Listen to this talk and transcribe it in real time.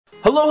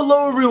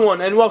Hello everyone,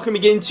 and welcome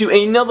again to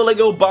another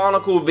LEGO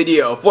Barnacle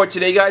video. For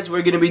today guys,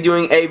 we're going to be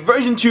doing a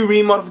version 2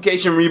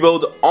 remodification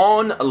rebuild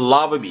on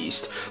Lava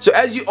Beast. So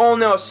as you all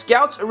know,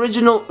 Scout's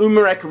original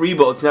Umarek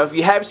rebuilds. Now if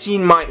you have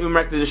seen my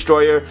Umarek the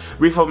Destroyer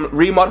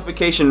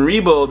remodification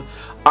rebuild,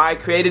 I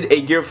created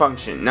a gear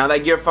function. Now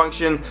that gear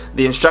function,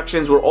 the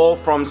instructions were all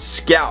from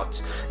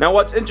Scout. Now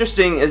what's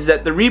interesting is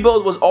that the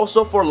rebuild was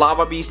also for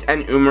Lava Beast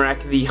and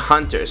Umarek the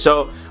Hunter.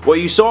 So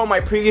what you saw in my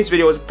previous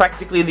video was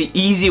practically the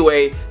easy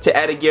way to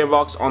add a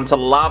gearbox onto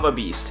Lava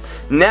Beast.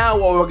 Now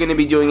what we're going to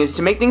be doing is,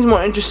 to make things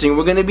more interesting,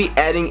 we're going to be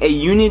adding a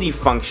unity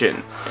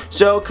function.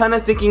 So kind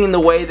of thinking in the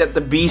way that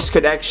the beast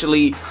could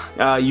actually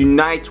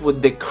unite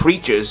with the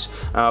creatures.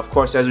 Of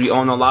course, as we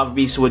all know, Lava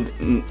Beast would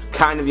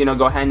kind of,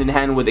 go hand in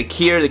hand with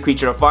Akir, the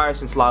creature of fire,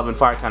 since lava and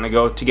fire kind of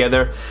go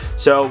together.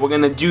 So we're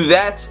going to do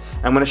that.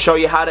 I'm going to show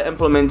you how to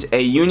implement a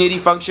unity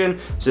function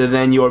so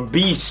then your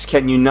beasts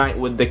can unite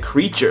with the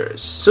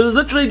creatures. So there's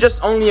literally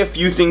just only a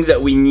few things that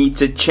we need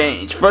to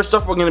change. First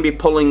off, we're going to be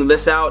pulling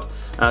this out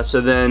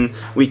so then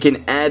we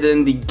can add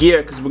in the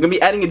gear, because we're going to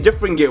be adding a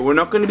different gear. We're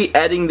not going to be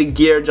adding the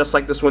gear just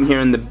like this one here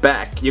in the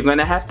back. You're going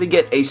to have to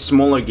get a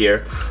smaller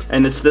gear,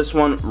 and it's this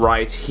one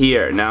right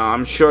here. Now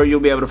I'm sure you'll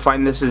be able to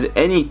find this as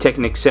any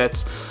Technic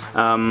sets.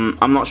 I'm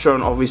not sure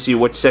on obviously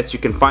which sets you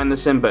can find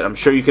this in, but I'm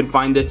sure you can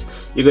find it.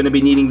 You're going to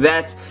be needing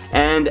that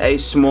and a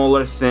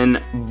smaller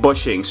thin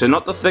bushing. So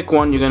not the thick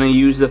one, you're going to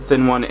use the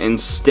thin one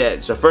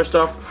instead. So first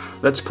off,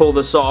 let's pull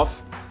this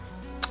off,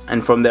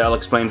 and from there I'll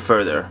explain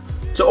further.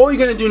 So all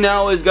you're going to do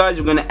now is, guys,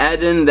 we're going to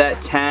add in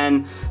that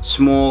tan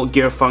small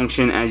gear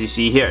function as you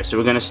see here. So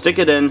we're going to stick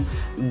it in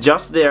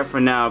just there for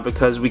now,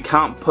 because we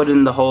can't put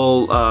in the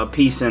whole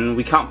piece in.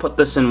 We can't put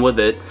this in with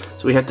it.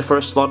 So we have to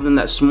first slot it in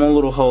that small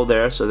little hole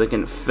there so they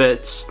can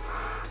fit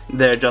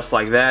there just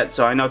like that.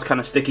 So I know it's kind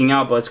of sticking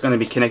out, but it's going to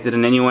be connected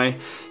in anyway.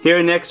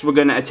 Here next we're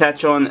going to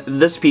attach on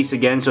this piece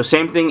again. So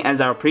same thing as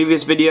our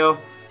previous video,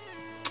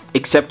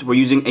 except we're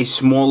using a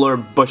smaller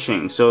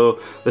bushing, so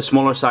the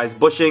smaller size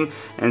bushing,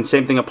 and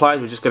same thing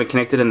applies. We're just going to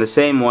connect it in the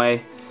same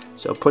way.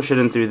 So push it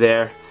in through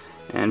there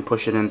and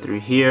push it in through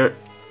here,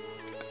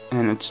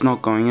 and it's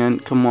not going in.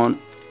 Come on,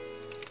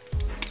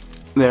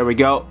 there we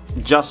go,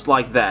 just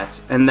like that.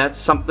 And that's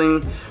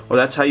something, or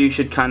that's how you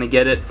should kind of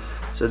get it.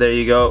 So there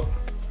you go,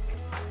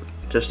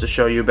 just to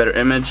show you a better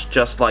image,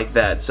 just like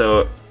that.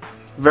 So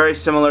very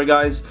similar,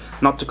 guys,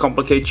 not to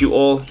complicate you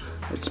all.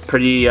 It's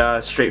pretty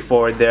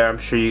straightforward there. I'm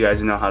sure you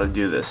guys know how to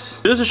do this.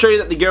 Just to show you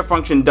that the gear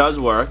function does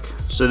work.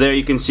 So there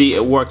you can see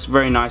it works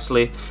very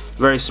nicely.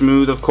 Very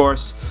smooth, of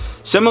course.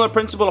 Similar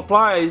principle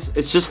applies.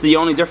 It's just the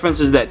only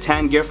difference is that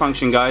tan gear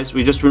function, guys.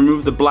 We just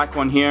removed the black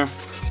one here.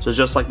 So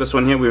just like this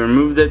one here, we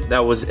removed it. That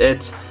was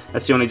it.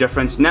 That's the only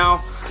difference.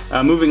 Now,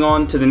 moving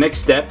on to the next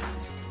step.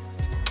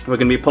 We're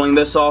going to be pulling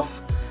this off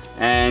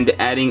and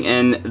adding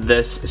in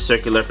this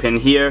circular pin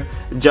here,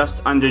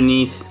 just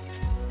underneath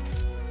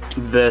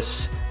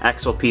this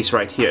axle piece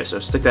right here. So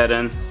stick that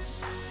in.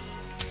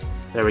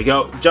 There we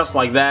go, just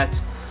like that.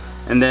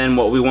 And then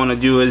what we want to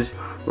do is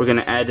we're going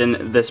to add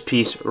in this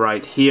piece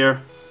right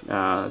here.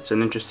 It's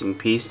an interesting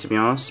piece, to be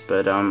honest,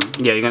 but yeah,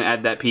 you're going to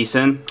add that piece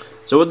in.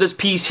 So with this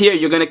piece here,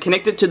 you're going to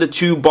connect it to the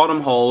two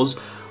bottom holes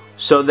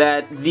so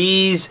that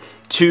these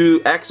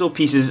two axle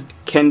pieces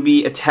can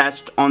be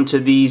attached onto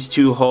these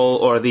two hole,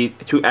 or the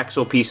two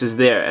axle pieces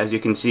there, as you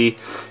can see.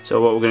 So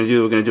what we're going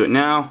to do it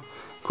now.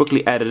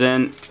 Quickly add it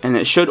in, and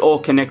it should all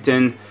connect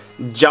in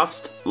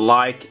just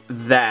like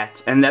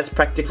that. And that's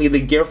practically the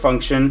gear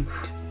function.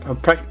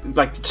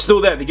 Like, it's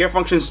still there, the gear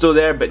function is still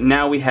there, but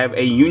now we have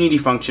a unity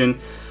function.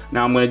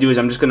 Now I'm going to do is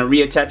I'm just going to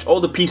reattach all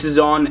the pieces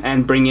on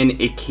and bring in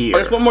Akir.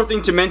 There's one more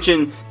thing to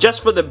mention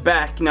just for the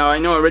back. Now I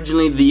know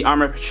originally the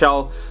armor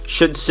shell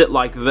should sit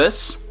like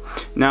this.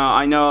 Now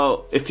I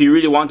know if you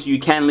really want to, you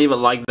can leave it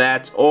like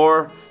that,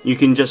 or you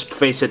can just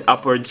face it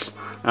upwards.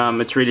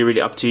 It's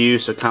really up to you,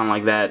 so kind of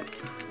like that.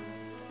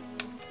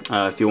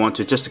 If you want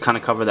to, just to kind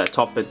of cover that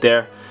top bit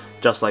there,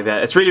 just like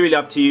that. It's really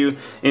up to you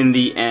in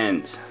the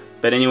end.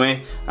 But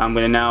anyway, I'm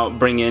going to now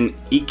bring in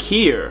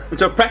Akir. And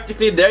so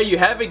practically there you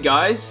have it,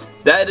 guys.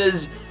 That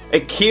is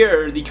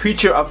Akir, the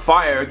creature of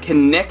fire,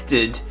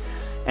 connected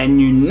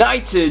and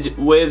united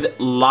with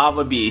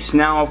Lava Beast.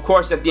 Now of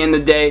course, at the end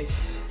of the day,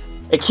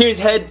 Akir's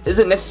head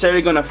isn't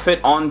necessarily going to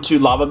fit onto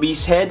Lava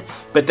Beast's head,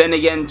 but then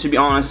again, to be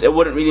honest, it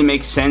wouldn't really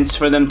make sense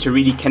for them to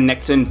really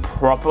connect in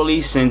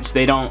properly, since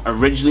they don't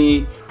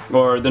originally,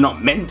 or they're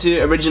not meant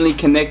to originally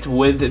connect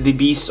with the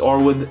beast or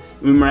with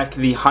Umarek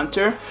the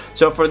Hunter.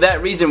 So for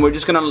that reason, we're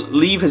just gonna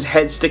leave his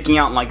head sticking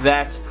out like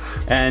that.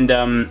 And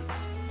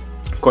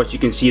of course you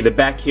can see the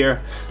back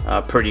here,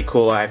 pretty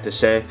cool, I have to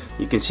say.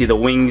 You can see the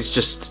wings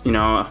just,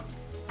 they're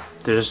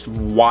just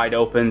wide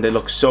open. They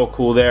look so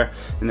cool there.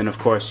 And then of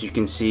course you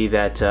can see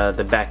that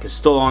the back is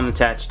still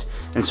unattached,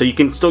 and so you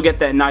can still get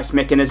that nice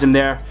mechanism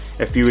there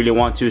if you really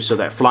want to. So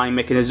that flying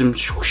mechanism,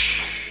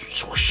 swoosh,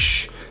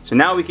 swoosh. So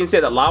now we can say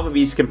that Lava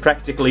Beast can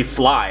practically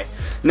fly.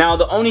 Now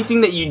the only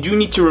thing that you do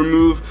need to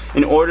remove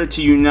in order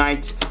to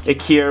unite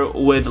Akir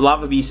with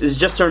Lava Beast is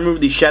just to remove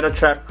the shadow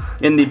trap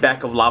in the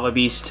back of Lava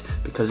Beast,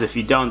 because if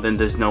you don't, then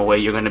there's no way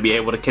you're going to be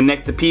able to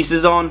connect the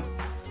pieces on.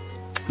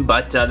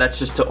 But that's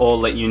just to all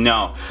let you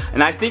know.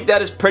 And I think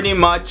that is pretty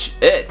much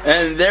it.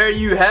 And there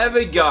you have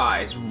it,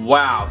 guys.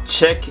 Wow,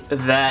 check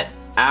that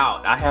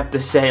out. I have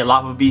to say,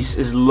 Lava Beast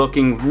is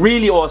looking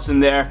really awesome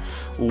there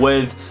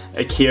with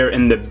Akir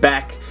in the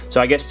back.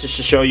 So I guess just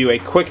to show you a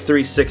quick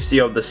 360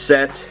 of the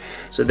set.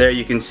 So there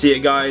you can see it,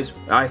 guys.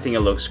 I think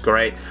it looks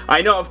great.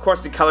 I know, of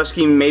course, the color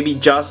scheme maybe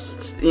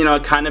just, you know,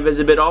 kind of is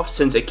a bit off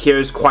since Akir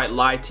is quite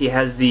light. He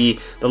has the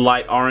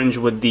light orange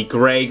with the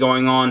gray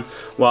going on,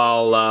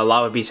 while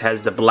Lava Beast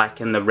has the black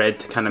and the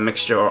red kind of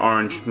mixture, or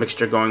orange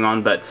mixture going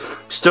on. But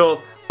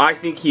still, I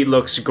think he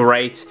looks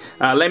great.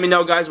 Let me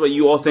know, guys, what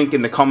you all think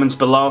in the comments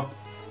below.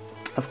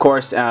 Of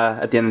course,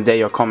 at the end of the day,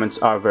 your comments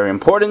are very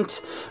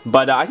important.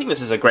 But I think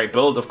this is a great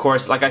build. Of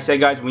course, like I said,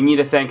 guys, we need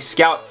to thank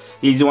Scout.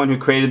 He's the one who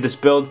created this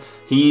build.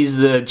 He's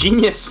the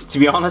genius, to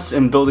be honest,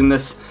 in building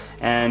this.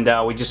 And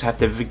we just have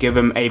to give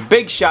him a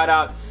big shout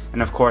out.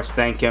 And of course,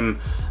 thank him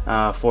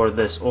for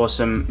this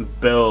awesome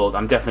build.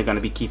 I'm definitely going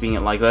to be keeping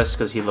it like this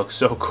because he looks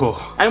so cool.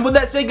 And with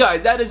that said,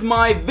 guys, that is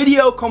my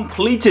video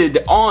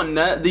completed on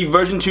the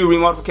version 2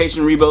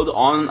 remodification rebuild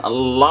on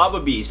Lava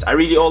Beast. I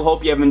really all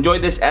hope you have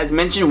enjoyed this. As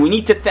mentioned, we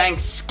need to thank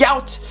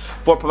Scout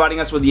for providing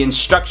us with the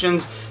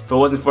instructions. If it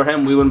wasn't for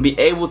him, we wouldn't be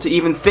able to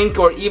even think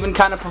or even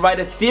kind of provide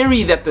a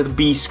theory that the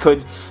beast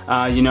could,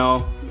 you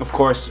know, of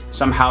course,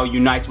 somehow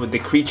unite with the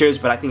creatures.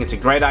 But I think it's a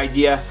great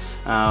idea.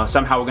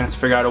 Somehow we're going to have to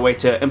figure out a way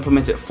to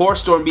implement it for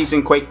Storm Beast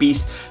and Quake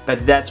Beast,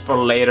 but that's for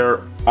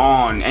later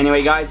on.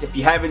 Anyway, guys, if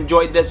you have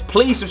enjoyed this,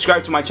 please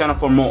subscribe to my channel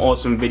for more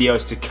awesome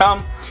videos to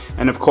come.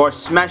 And of course,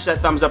 smash that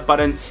thumbs up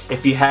button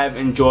if you have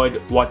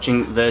enjoyed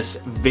watching this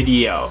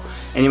video.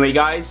 Anyway,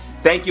 guys,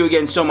 thank you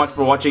again so much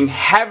for watching.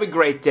 Have a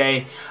great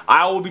day.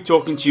 I will be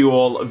talking to you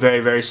all very,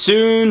 very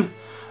soon.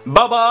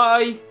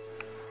 Bye-bye.